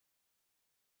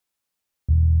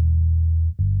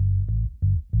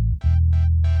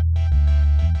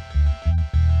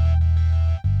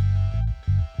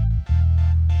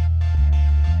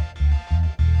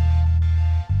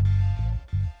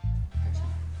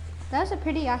That was a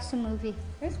pretty awesome movie.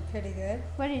 It was pretty good.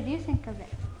 What did you think of it?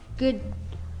 Good.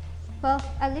 Well,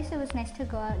 at least it was nice to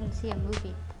go out and see a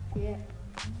movie. Yeah.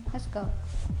 Let's go.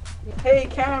 Hey,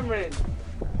 Cameron.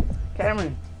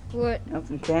 Cameron, What? want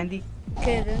some candy?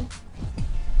 Okay then.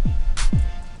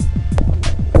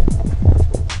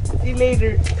 See you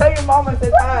later. Tell your mom I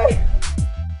said hi.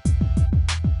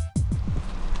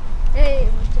 Hey,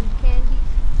 want some candy?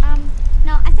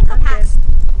 No, I think I'll pass.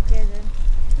 Okay then.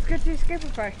 Let's go to the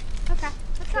skateboard park. Okay.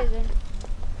 Let's go. Then.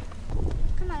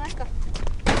 Come on, let's go.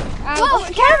 Whoa,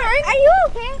 Cameron, are you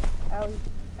okay? Ellie.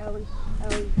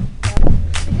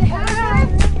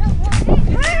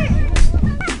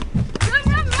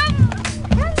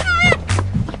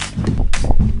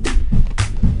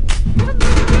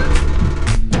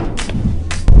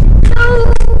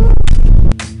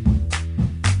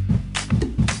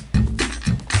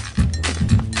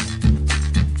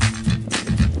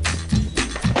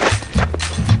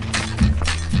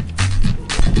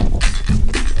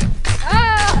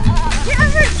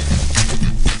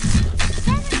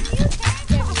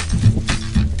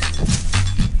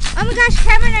 Oh my gosh,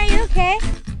 Cameron, are you okay?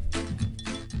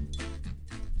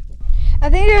 I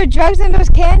think there were drugs in those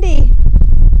candy.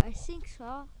 I think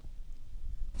so.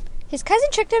 His cousin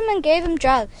tricked him and gave him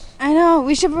drugs. I know.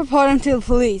 We should report him to the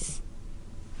police.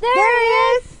 There he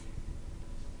is.